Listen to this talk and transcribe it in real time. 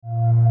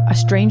a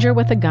stranger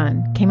with a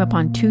gun came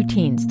upon two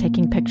teens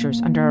taking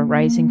pictures under a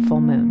rising full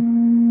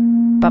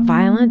moon. But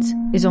violence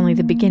is only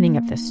the beginning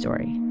of this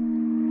story.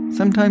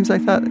 Sometimes I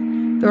thought,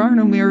 there are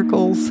no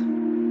miracles.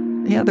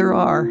 Yeah, there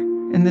are,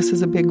 and this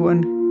is a big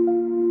one.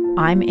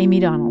 I'm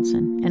Amy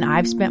Donaldson, and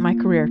I've spent my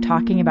career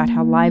talking about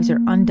how lives are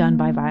undone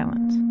by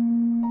violence.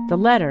 The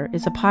Letter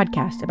is a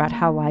podcast about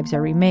how lives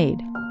are remade.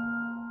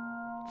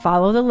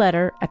 Follow The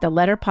Letter at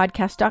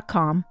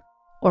theletterpodcast.com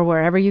or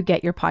wherever you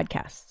get your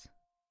podcasts.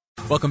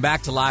 Welcome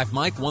back to Live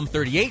Mike.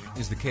 1:38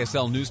 is the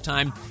KSL news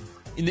time.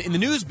 In the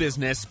news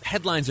business,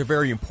 headlines are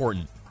very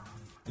important.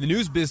 In the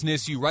news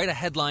business, you write a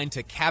headline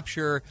to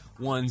capture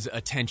one's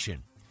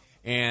attention.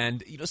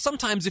 And,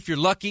 sometimes if you're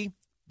lucky,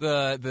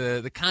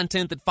 the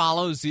content that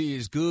follows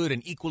is good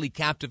and equally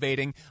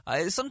captivating.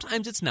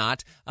 Sometimes it's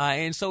not,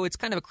 and so it's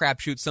kind of a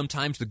crapshoot.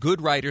 Sometimes the good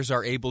writers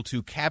are able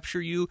to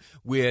capture you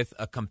with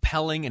a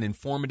compelling and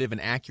informative and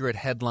accurate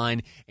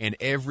headline, and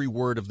every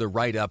word of the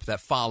write-up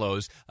that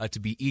follows to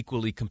be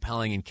equally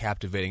compelling and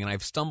captivating. And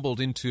I've stumbled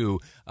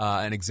into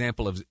an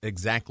example of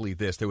exactly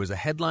this. There was a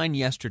headline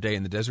yesterday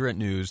in the Deseret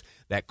News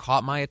that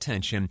caught my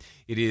attention.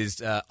 It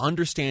is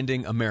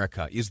Understanding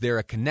America. Is there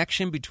a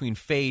connection between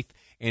faith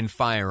and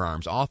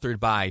firearms, authored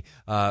by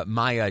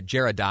Mya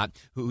Jaradat,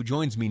 who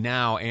joins me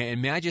now.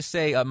 And may I just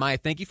say, Mya,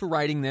 thank you for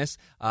writing this.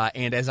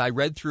 And as I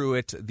read through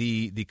it,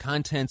 the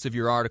contents of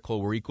your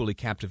article were equally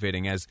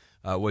captivating, as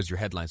was your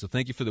headline. So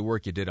thank you for the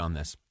work you did on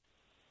this.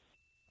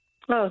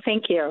 Oh,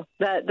 thank you.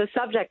 The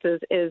subject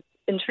is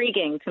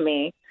intriguing to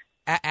me.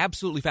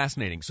 Absolutely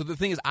fascinating. So the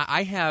thing is,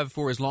 I have,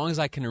 for as long as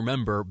I can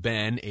remember,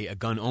 been a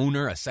gun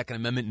owner, a Second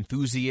Amendment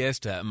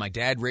enthusiast. My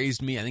dad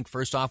raised me, I think,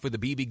 first off with a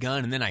BB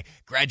gun, and then I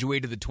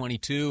graduated the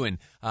 .22, and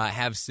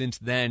have since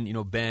then,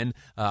 been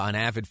an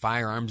avid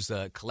firearms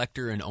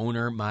collector and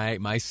owner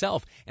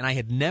myself. And I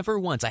have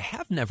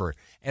never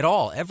at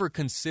all ever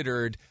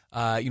considered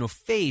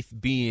faith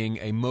being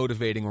a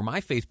motivating, or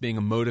my faith being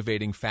a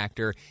motivating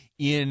factor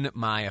in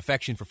my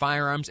affection for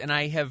firearms, and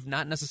I have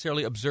not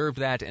necessarily observed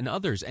that in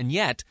others. And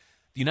yet,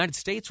 the United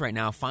States right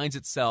now finds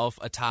itself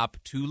atop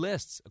two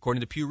lists.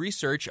 According to Pew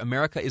Research,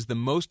 America is the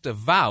most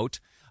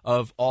devout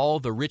of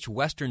all the rich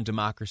Western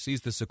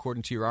democracies, this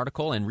according to your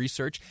article and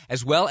research,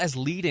 as well as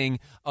leading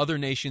other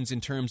nations in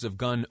terms of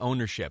gun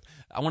ownership.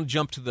 I want to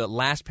jump to the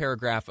last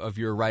paragraph of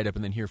your write-up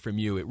and then hear from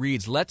you. It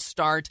reads, let's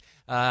start,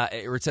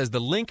 or it says, the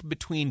link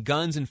between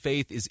guns and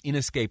faith is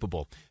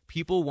inescapable.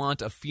 People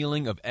want a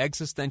feeling of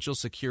existential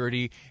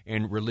security,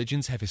 and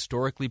religions have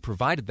historically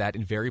provided that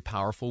in very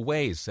powerful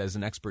ways, says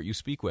an expert you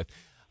speak with.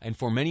 And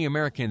for many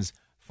Americans,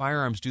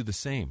 firearms do the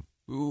same.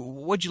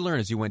 What'd you learn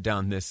as you went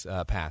down this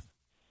path?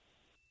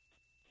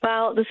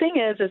 Well, the thing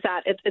is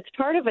that it's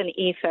part of an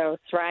ethos,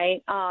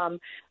 right?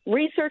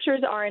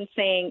 Researchers aren't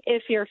saying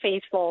if you're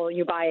faithful,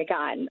 you buy a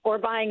gun, or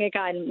buying a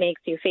gun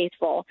makes you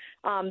faithful.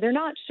 They're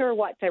not sure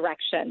what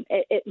direction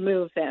it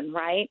moves in,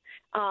 right?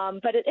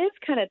 But it is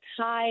kind of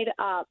tied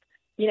up,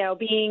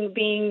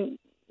 being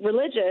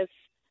religious,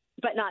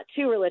 but not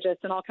too religious,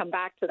 and I'll come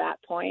back to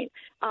that point.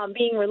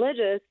 Being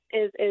religious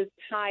is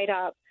tied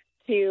up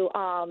to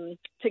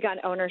gun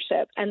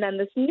ownership. And then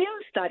this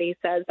new study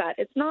says that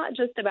it's not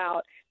just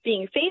about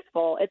being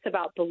faithful, it's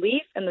about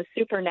belief in the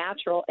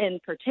supernatural in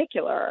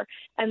particular,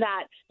 and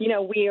that,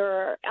 we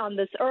are on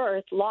this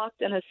earth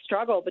locked in a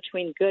struggle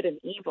between good and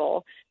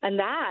evil. And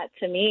that,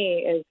 to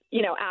me, is,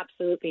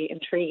 absolutely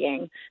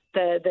intriguing,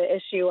 the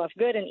issue of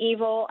good and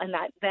evil, and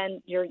that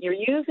then you're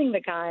using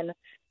the gun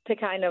to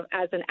kind of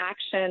as an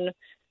action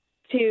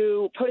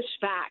to push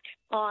back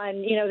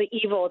on, the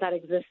evil that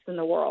exists in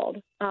the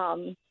world.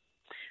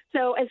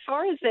 So as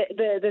far as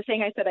the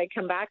thing I said I'd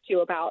come back to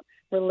about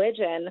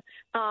religion,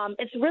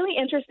 it's really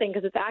interesting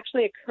because it's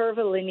actually a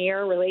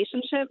curvilinear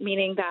relationship,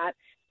 meaning that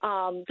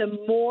the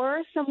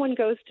more someone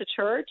goes to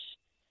church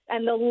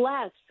and the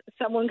less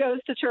someone goes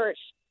to church,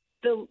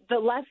 the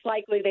less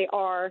likely they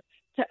are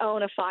to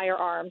own a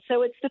firearm.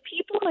 So it's the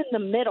people in the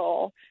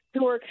middle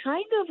who are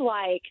kind of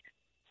like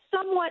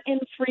somewhat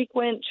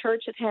infrequent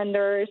church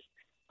attenders.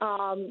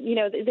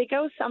 They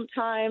go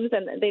sometimes,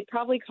 and they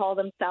probably call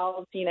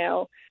themselves,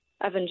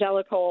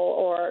 evangelical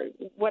or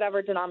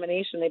whatever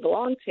denomination they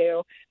belong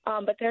to,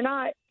 but they're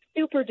not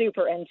super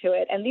duper into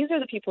it. And these are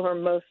the people who are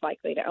most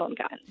likely to own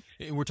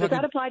guns. Does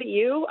that apply to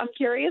you? I'm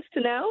curious to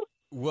know.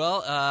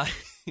 Well,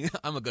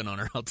 I'm a gun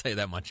owner, I'll tell you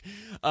that much.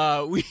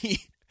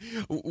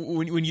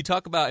 When you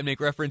talk about and make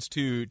reference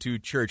to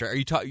church,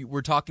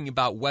 we're talking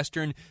about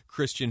Western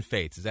Christian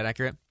faiths. Is that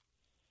accurate?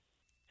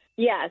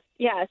 Yes.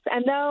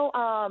 And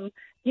though,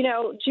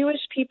 Jewish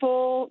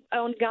people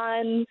own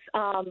guns,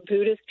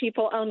 Buddhist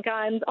people own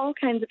guns, all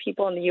kinds of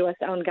people in the U.S.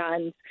 own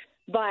guns.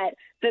 But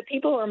the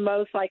people who are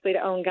most likely to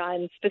own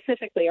guns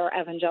specifically are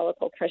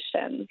evangelical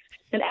Christians.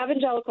 And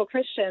evangelical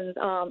Christians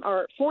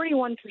are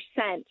 41%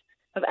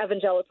 of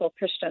evangelical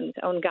Christians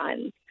own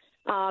guns.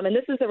 And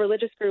this is a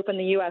religious group in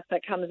the U.S.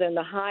 that comes in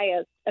the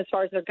highest as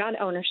far as their gun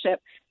ownership.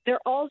 They're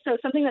also,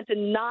 something that did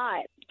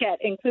not get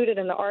included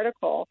in the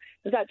article,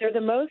 is that they're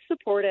the most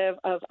supportive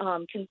of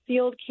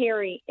concealed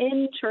carry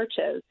in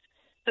churches.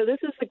 So this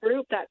is the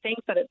group that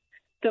thinks that it's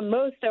the the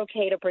most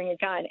okay to bring a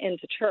gun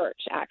into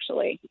church,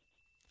 actually.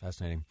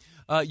 Fascinating.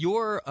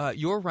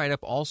 Your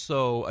write-up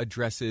also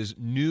addresses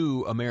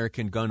new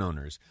American gun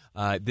owners.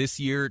 This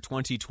year,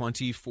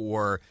 2020,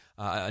 for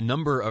a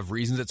number of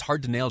reasons, it's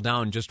hard to nail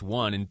down just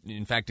one.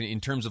 In fact, in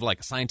terms of like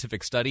a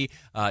scientific study,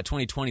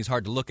 2020 is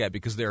hard to look at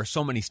because there are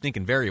so many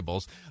stinking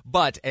variables.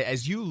 But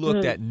as you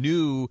looked at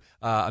new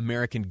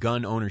American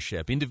gun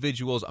ownership,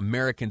 individuals,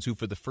 Americans who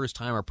for the first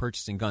time are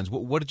purchasing guns,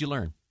 what did you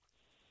learn?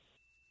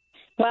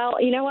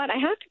 Well, you know what? I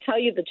have to tell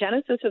you, the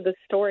genesis of the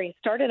story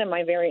started in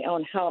my very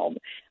own home.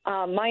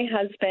 My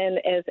husband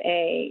is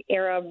a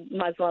Arab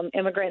Muslim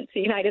immigrant to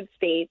the United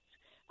States,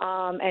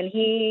 and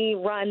he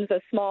runs a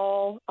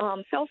small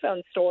cell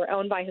phone store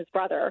owned by his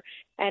brother.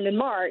 And in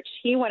March,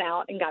 he went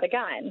out and got a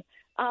gun.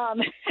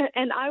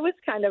 And I was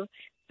kind of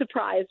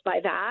surprised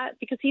by that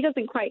because he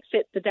doesn't quite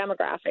fit the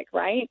demographic,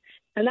 right?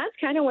 And that's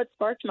kind of what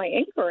sparked my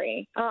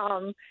inquiry.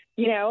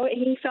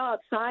 He fell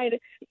outside.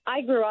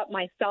 I grew up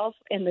myself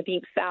in the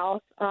Deep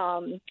South,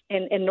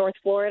 in North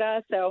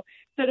Florida. So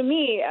to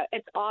me,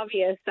 it's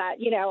obvious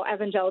that,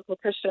 evangelical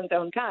Christians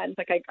own guns.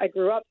 Like I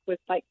grew up with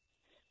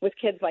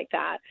kids like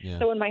that. Yeah.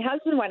 So when my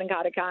husband went and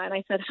got a gun,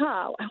 I said,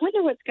 I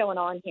wonder what's going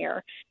on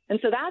here. And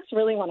so that's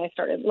really when I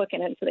started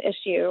looking into the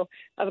issue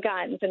of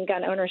guns and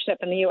gun ownership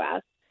in the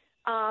U.S.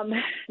 So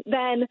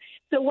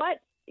what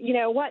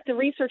the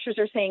researchers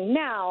are saying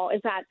now is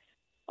that,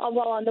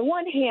 while on the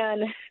one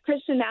hand,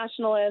 Christian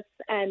nationalists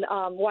and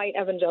white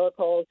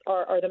evangelicals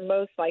are the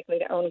most likely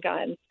to own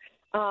guns,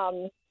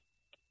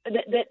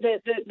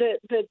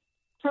 the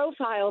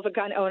profile of a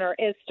gun owner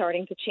is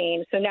starting to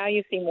change. So now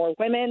you see more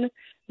women,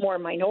 more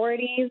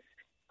minorities.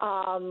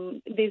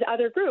 These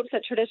other groups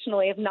that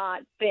traditionally have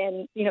not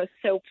been,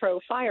 so pro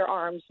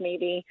firearms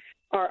maybe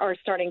are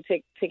starting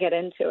to get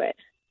into it.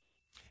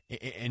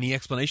 Any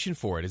explanation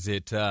for it? Is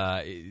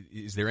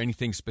there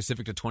anything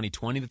specific to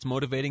 2020 that's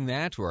motivating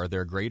that, or are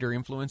there greater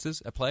influences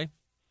at play?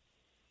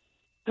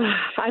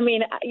 I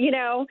mean,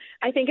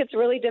 I think it's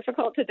really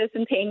difficult to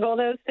disentangle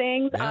those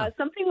things. Yeah.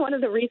 Something one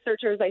of the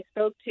researchers I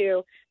spoke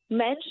to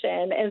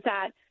mentioned is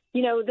that,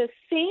 the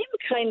same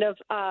kind of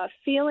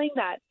feeling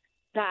that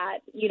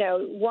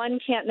one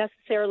can't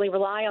necessarily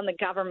rely on the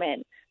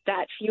government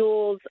that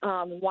fuels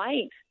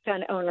white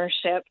gun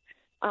ownership,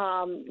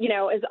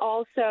 is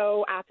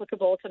also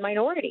applicable to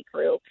minority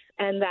groups,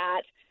 and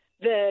that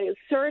the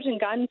surge in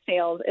gun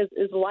sales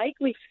is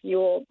likely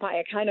fueled by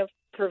a kind of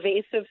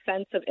pervasive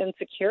sense of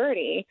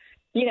insecurity,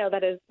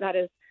 that has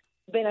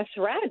been a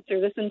thread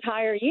through this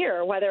entire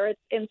year, whether it's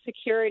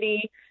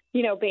insecurity,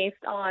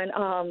 based on,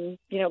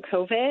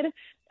 COVID,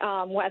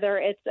 whether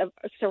it's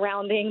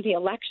surrounding the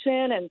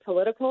election and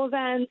political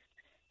events.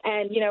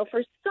 And,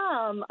 for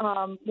some,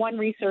 one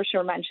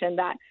researcher mentioned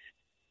that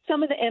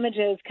some of the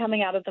images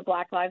coming out of the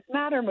Black Lives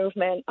Matter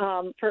movement,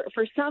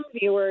 for some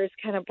viewers,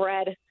 kind of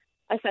bred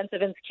a sense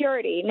of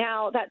insecurity.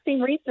 Now, that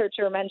same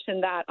researcher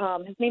mentioned that,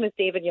 his name is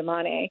David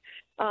Yamane,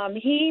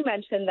 he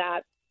mentioned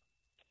that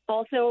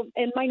also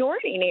in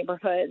minority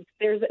neighborhoods,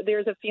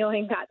 there's a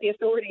feeling that the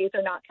authorities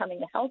are not coming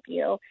to help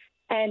you.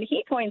 And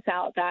he points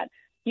out that,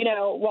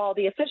 while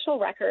the official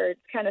records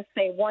kind of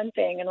say one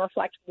thing and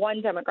reflect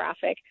one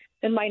demographic,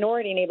 in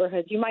minority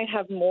neighborhoods, you might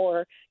have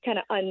more kind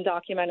of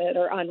undocumented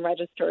or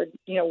unregistered,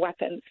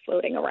 weapons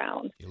floating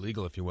around.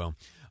 Illegal, if you will.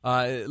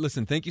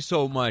 Listen, thank you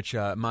so much,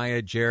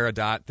 Mya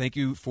Jaradat. Thank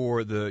you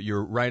for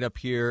your write-up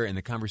here and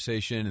the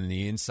conversation and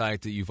the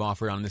insight that you've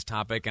offered on this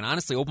topic, and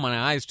honestly opened my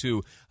eyes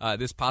to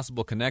this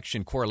possible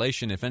connection,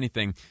 correlation, if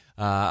anything,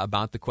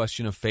 about the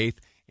question of faith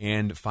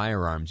and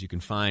firearms. You can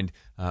find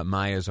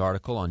Mya's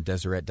article on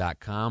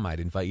Deseret.com.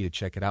 I'd invite you to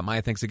check it out.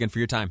 Mya, thanks again for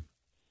your time.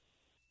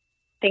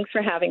 Thanks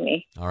for having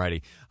me. All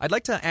righty. I'd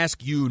like to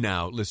ask you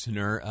now,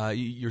 listener,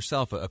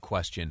 yourself a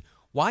question.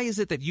 Why is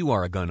it that you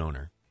are a gun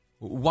owner?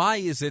 Why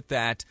is it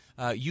that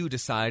you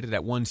decided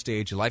at one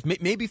stage of life,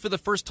 maybe for the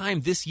first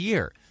time this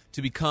year,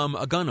 to become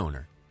a gun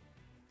owner?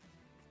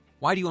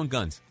 Why do you own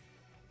guns?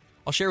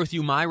 I'll share with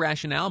you my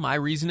rationale, my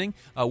reasoning.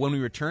 When we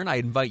return, I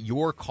invite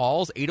your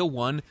calls,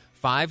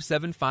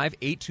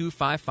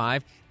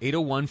 801-575-8255,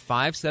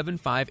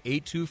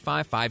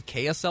 801-575-8255,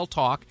 KSL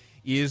Talk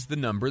is the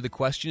number. The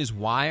question is,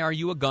 why are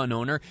you a gun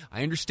owner?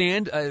 I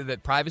understand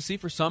that privacy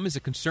for some is a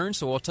concern,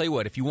 so I'll tell you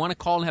what, if you want to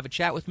call and have a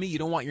chat with me, you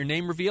don't want your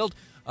name revealed,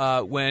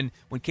 when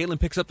Caitlin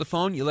picks up the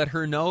phone, you let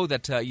her know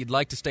that you'd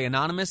like to stay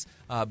anonymous,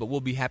 but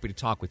we'll be happy to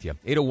talk with you.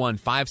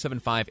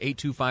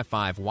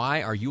 801-575-8255.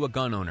 Why are you a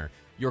gun owner?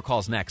 Your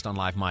call's next on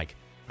Live Mike.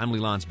 I'm Lee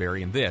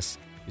Lonsberry, and this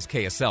is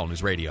KSL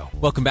News Radio.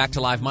 Welcome back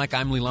to Live Mike.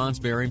 I'm Lee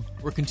Lonsberry.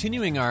 We're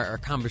continuing our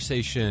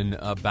conversation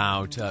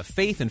about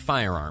faith and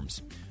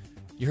firearms.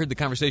 You heard the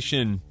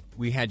conversation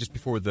we had just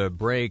before the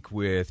break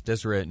with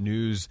Deseret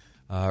News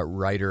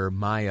writer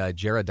Mya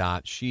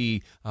Jaradat.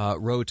 She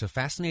wrote a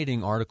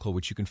fascinating article,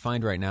 which you can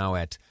find right now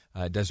at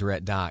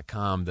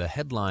Deseret.com. The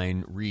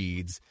headline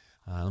reads,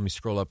 let me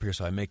scroll up here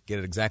so I get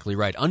it exactly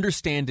right.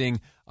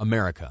 Understanding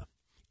America.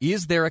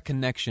 Is there a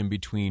connection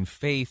between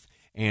faith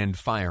and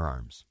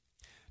firearms?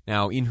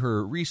 Now, in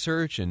her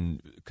research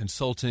and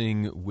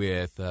consulting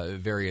with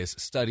various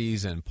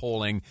studies and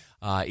polling,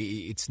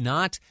 it's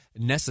not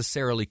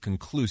necessarily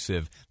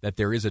conclusive that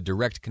there is a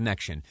direct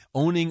connection.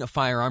 Owning a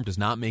firearm does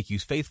not make you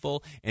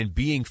faithful, and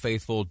being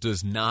faithful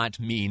does not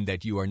mean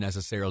that you are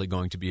necessarily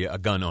going to be a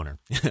gun owner.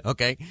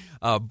 Okay?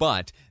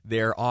 But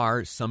there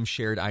are some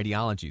shared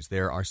ideologies.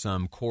 There are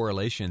some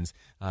correlations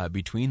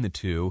between the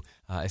two,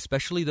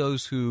 especially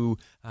those who,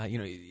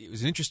 it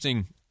was an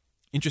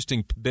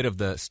interesting bit of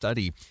the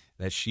study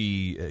that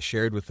she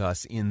shared with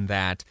us in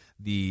that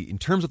in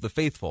terms of the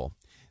faithful,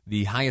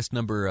 the highest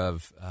number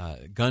of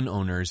gun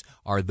owners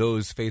are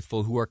those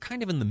faithful who are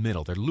kind of in the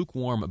middle. They're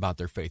lukewarm about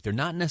their faith. They're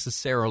not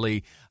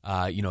necessarily,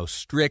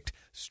 strict,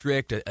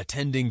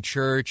 attending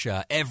church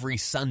every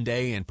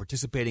Sunday and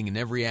participating in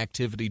every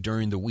activity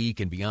during the week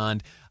and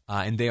beyond.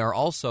 And they are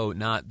also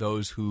not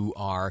those who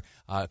are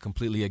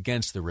completely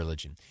against the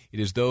religion. It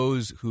is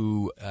those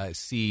who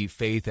see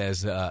faith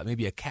as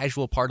maybe a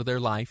casual part of their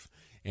life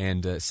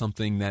and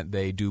something that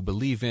they do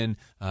believe in,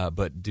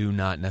 but do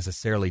not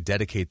necessarily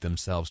dedicate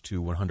themselves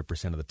to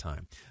 100% of the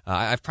time.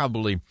 I've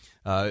probably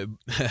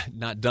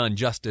not done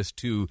justice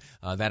to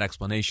that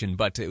explanation,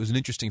 but it was an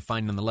interesting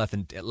find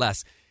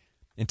nonetheless.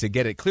 And to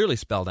get it clearly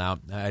spelled out,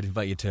 I'd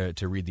invite you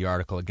to read the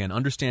article again.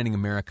 Understanding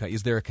America,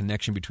 Is There a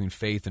Connection Between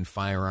Faith and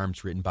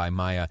Firearms? Written by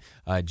Mya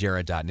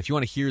Jaradat. And if you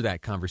want to hear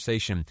that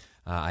conversation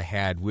I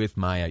had with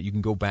Mya, you can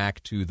go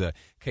back to the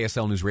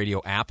KSL News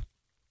Radio app,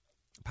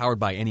 powered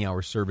by Any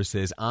Hour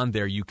Services. On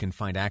there, you can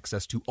find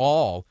access to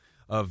all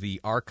of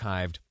the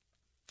archived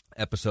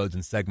episodes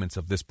and segments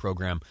of this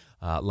program,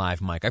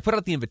 Live Mike. I put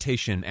out the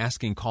invitation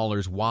asking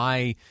callers,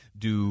 why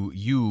do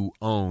you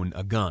own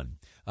a gun?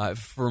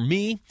 For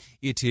me,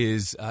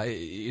 it's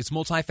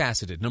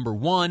multifaceted. Number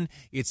one,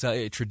 it's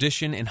a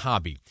tradition and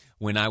hobby.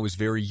 When I was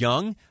very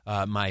young,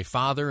 my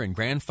father and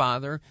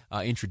grandfather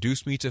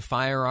introduced me to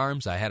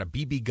firearms. I had a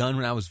BB gun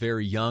when I was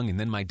very young, and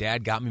then my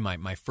dad got me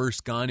my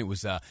first gun. It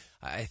was, I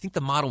think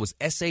the model was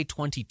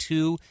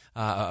SA-22,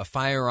 a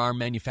firearm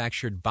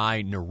manufactured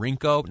by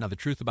Norinco. Now, the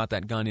truth about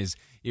that gun is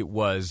it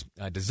was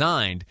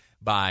designed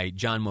by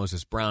John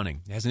Moses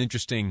Browning. It has an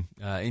interesting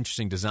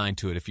design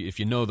to it. If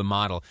you know the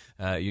model,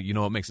 you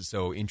know what makes it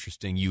so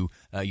interesting. You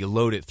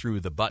load it through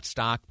the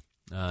buttstock.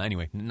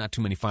 Anyway, not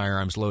too many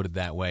firearms loaded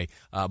that way,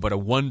 but a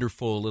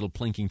wonderful little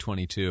plinking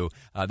 22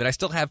 that I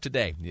still have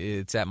today.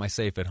 It's at my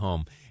safe at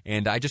home,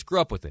 and I just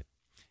grew up with it.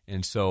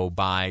 And so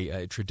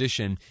by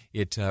tradition,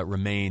 it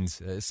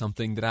remains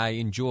something that I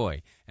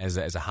enjoy as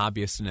a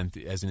hobbyist and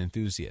as an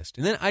enthusiast.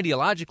 And then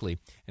ideologically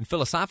and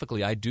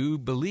philosophically, I do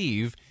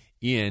believe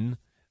in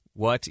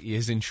what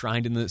is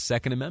enshrined in the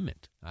Second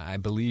Amendment. I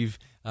believe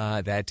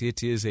that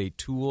it is a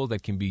tool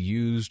that can be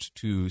used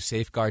to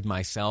safeguard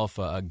myself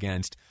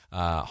against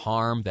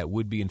harm that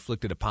would be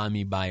inflicted upon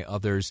me by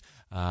others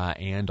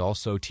and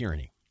also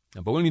tyranny.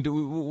 But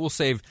we'll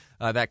save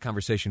that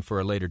conversation for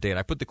a later date.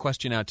 I put the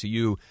question out to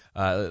you,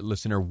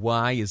 listener,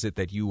 why is it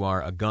that you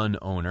are a gun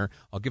owner?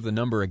 I'll give the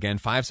number again,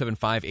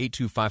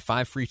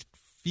 575-8255.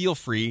 Feel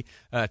free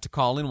to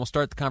call in. We'll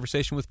start the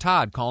conversation with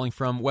Todd calling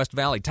from West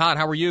Valley. Todd,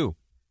 how are you?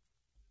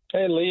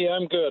 Hey, Lee,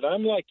 I'm good.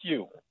 I'm like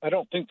you. I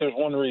don't think there's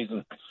one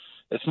reason.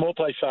 It's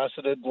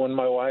multifaceted. When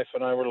my wife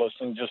and I were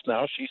listening just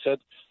now, she said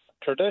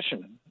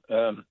tradition.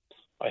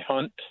 I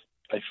hunt,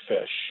 I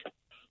fish,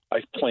 I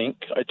plink,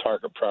 I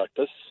target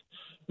practice.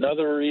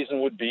 Another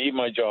reason would be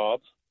my job.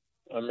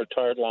 I'm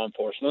retired law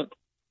enforcement.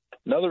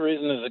 Another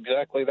reason is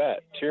exactly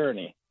that,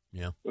 tyranny.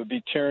 Yeah. It would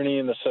be tyranny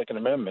in the Second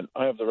Amendment.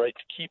 I have the right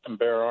to keep and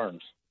bear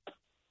arms,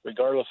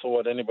 regardless of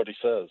what anybody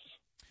says.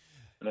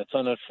 And it's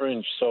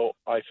uninfringed, so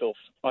I feel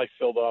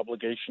the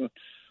obligation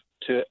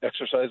to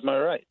exercise my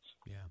rights.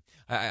 Yeah,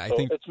 I so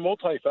think it's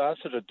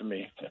multifaceted to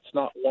me. It's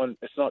not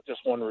just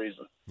one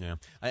reason. Yeah,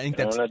 I think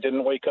that's. And I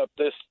didn't wake up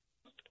this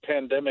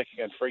pandemic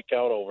and freak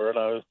out over it.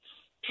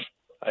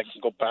 I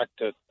can go back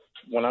to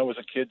when I was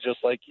a kid,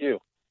 just like you.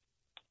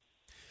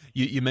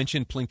 You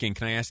mentioned plinking.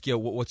 Can I ask you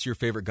what's your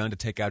favorite gun to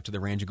take out to the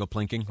range and go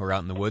plinking, or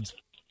out in the woods?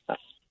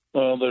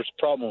 Well, there's a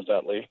problem with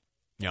that, Lee.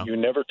 Yeah. You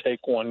never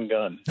take one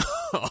gun.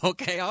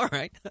 Okay, all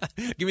right.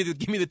 give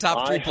me the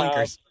top three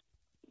plinkers.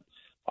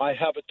 I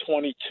have a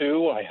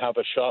 22. I have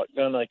a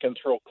shotgun. I can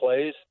throw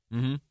clays.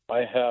 Mm-hmm. I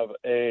have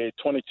a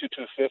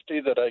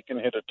 22-250 that I can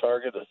hit a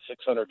target at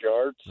 600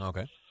 yards.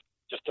 Okay.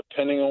 Just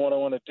depending on what I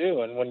want to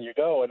do. And when you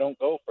go, I don't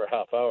go for a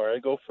half hour. I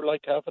go for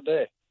like half a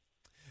day.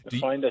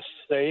 Find a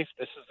safe.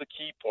 This is the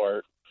key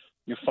part.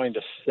 You find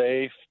a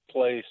safe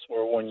place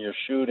where when you're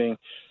shooting,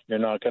 you're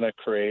not going to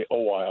create a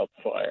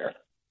wildfire.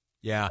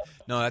 Yeah,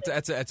 no,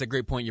 that's a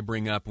great point you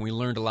bring up, and we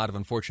learned a lot of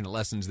unfortunate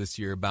lessons this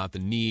year about the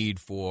need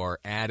for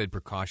added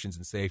precautions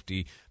and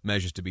safety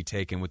measures to be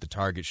taken with the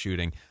target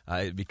shooting,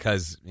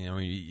 because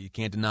you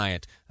can't deny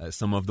it.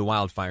 Some of the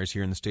wildfires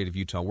here in the state of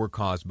Utah were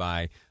caused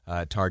by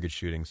target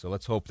shooting. So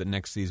let's hope that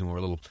next season we're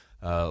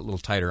a little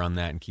tighter on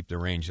that and keep the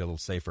range a little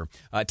safer.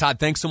 Todd,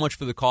 thanks so much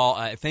for the call.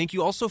 Thank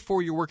you also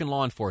for your work in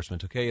law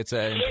enforcement. Okay, it's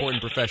an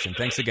important profession.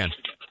 Thanks again.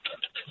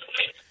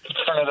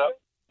 Turn it up.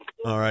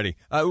 All righty.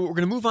 We're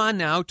going to move on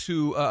now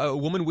to a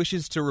woman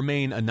wishes to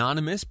remain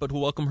anonymous, but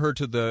we'll welcome her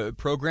to the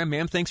program.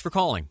 Ma'am, thanks for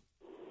calling.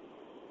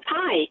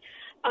 Hi.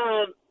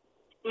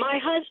 My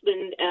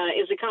husband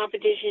is a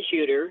competition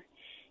shooter,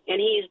 and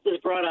he was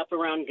brought up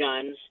around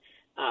guns.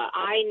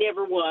 I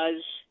never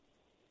was,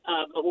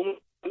 but when we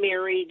got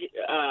married,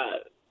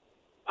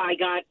 I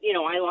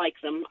like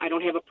them. I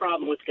don't have a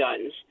problem with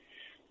guns.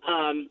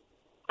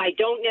 I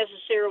don't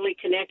necessarily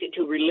connect it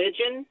to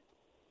religion,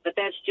 but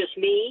that's just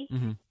me,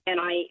 and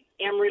I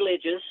am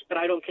religious, but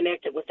I don't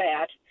connect it with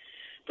that.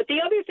 But the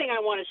other thing I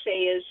want to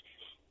say is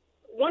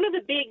one of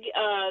the big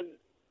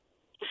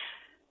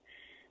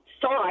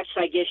thoughts,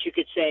 I guess you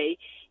could say,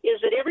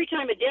 is that every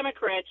time a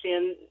Democrat's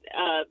in,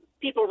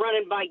 people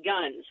running by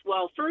guns.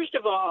 Well, first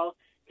of all,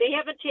 they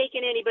haven't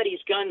taken anybody's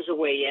guns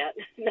away yet,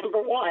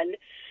 number one.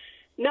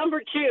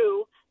 Number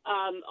two,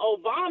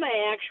 Obama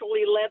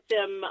actually let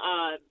them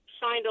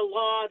signed a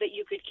law that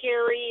you could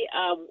carry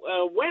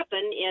a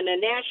weapon in a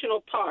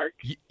national park.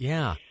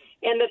 Yeah.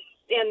 And the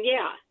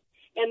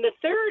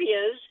third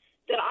is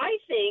that I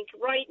think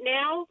right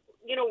now,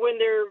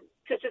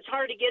 because it's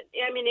hard to get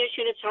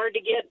ammunition, it's hard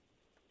to get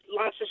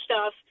lots of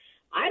stuff.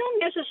 I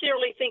don't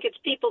necessarily think it's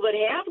people that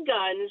have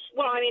guns.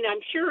 Well, I mean,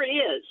 I'm sure it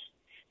is.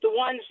 The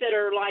ones that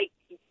are like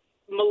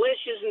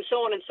militias and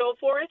so on and so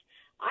forth.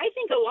 I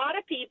think a lot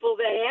of people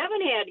that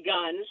haven't had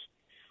guns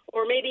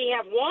or maybe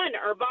have one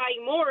are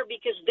buying more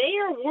because they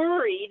are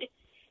worried,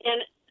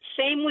 and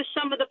same with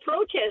some of the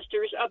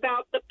protesters,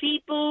 about the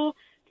people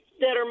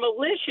that are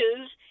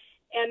militias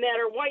and that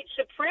are white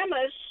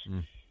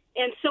supremacists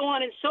and so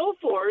on and so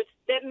forth,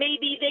 that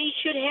maybe they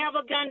should have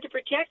a gun to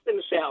protect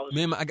themselves.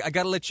 Ma'am, I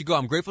got to let you go.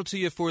 I'm grateful to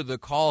you for the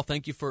call.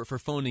 Thank you for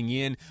phoning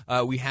in.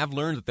 We have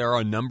learned that there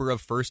are a number of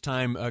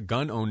first-time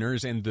gun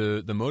owners, and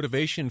the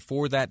motivation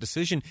for that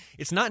decision,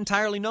 it's not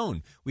entirely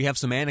known. We have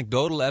some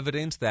anecdotal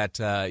evidence that,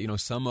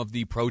 some of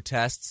the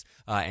protests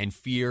and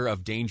fear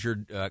of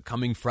danger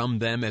coming from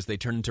them as they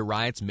turn into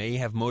riots may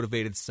have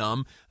motivated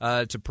some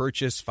to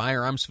purchase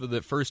firearms for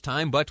the first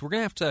time. But we're going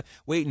to have to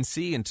wait and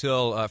see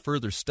until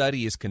further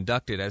study is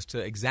conducted as to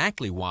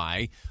exactly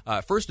why,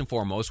 first and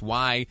foremost,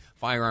 why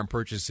firearm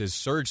purchases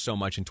surged so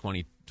much in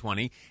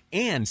 2020,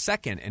 and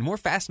second, and more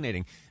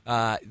fascinating,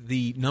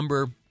 the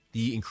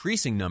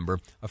increasing number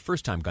of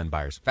first-time gun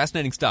buyers.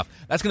 Fascinating stuff.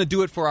 That's going to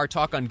do it for our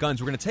talk on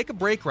guns. We're going to take a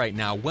break right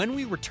now. When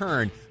we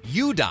return,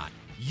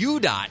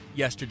 UDOT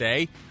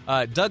yesterday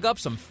dug up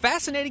some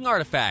fascinating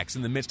artifacts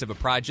in the midst of a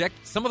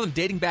project, some of them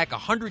dating back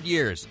 100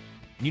 years.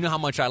 And you know how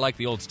much I like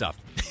the old stuff.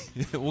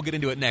 We'll get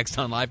into it next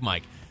on Live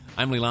Mike.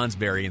 I'm Lee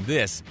Lonsberry, and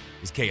this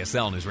is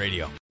KSL News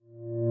Radio.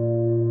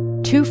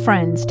 Two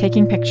friends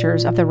taking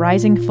pictures of the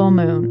rising full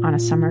moon on a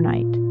summer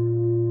night.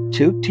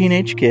 Two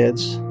teenage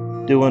kids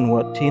doing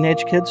what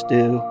teenage kids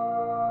do.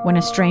 When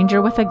a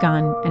stranger with a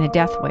gun and a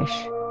death wish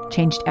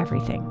changed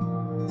everything.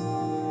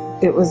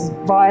 It was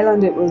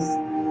violent, it was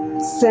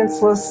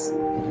senseless,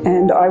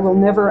 and I will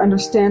never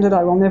understand it,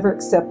 I will never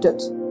accept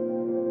it.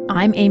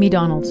 I'm Amy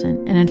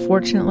Donaldson, and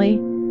unfortunately,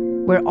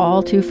 we're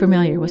all too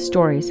familiar with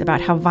stories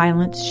about how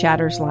violence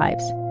shatters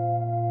lives.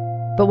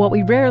 But what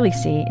we rarely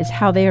see is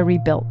how they are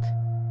rebuilt.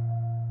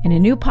 In a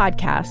new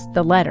podcast,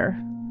 The Letter,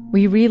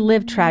 we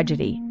relive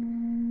tragedy,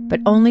 but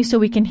only so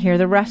we can hear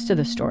the rest of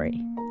the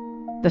story.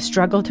 The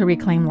struggle to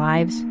reclaim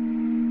lives,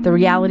 the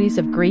realities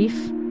of grief,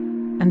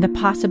 and the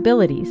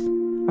possibilities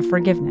of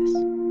forgiveness.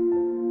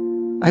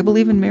 I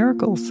believe in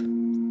miracles.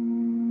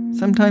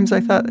 Sometimes I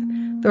thought,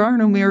 there are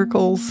no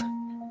miracles.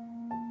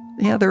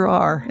 Yeah, there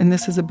are, and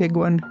this is a big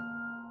one.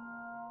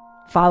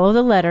 Follow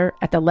The Letter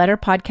at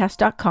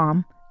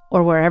theletterpodcast.com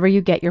or wherever you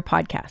get your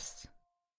podcasts.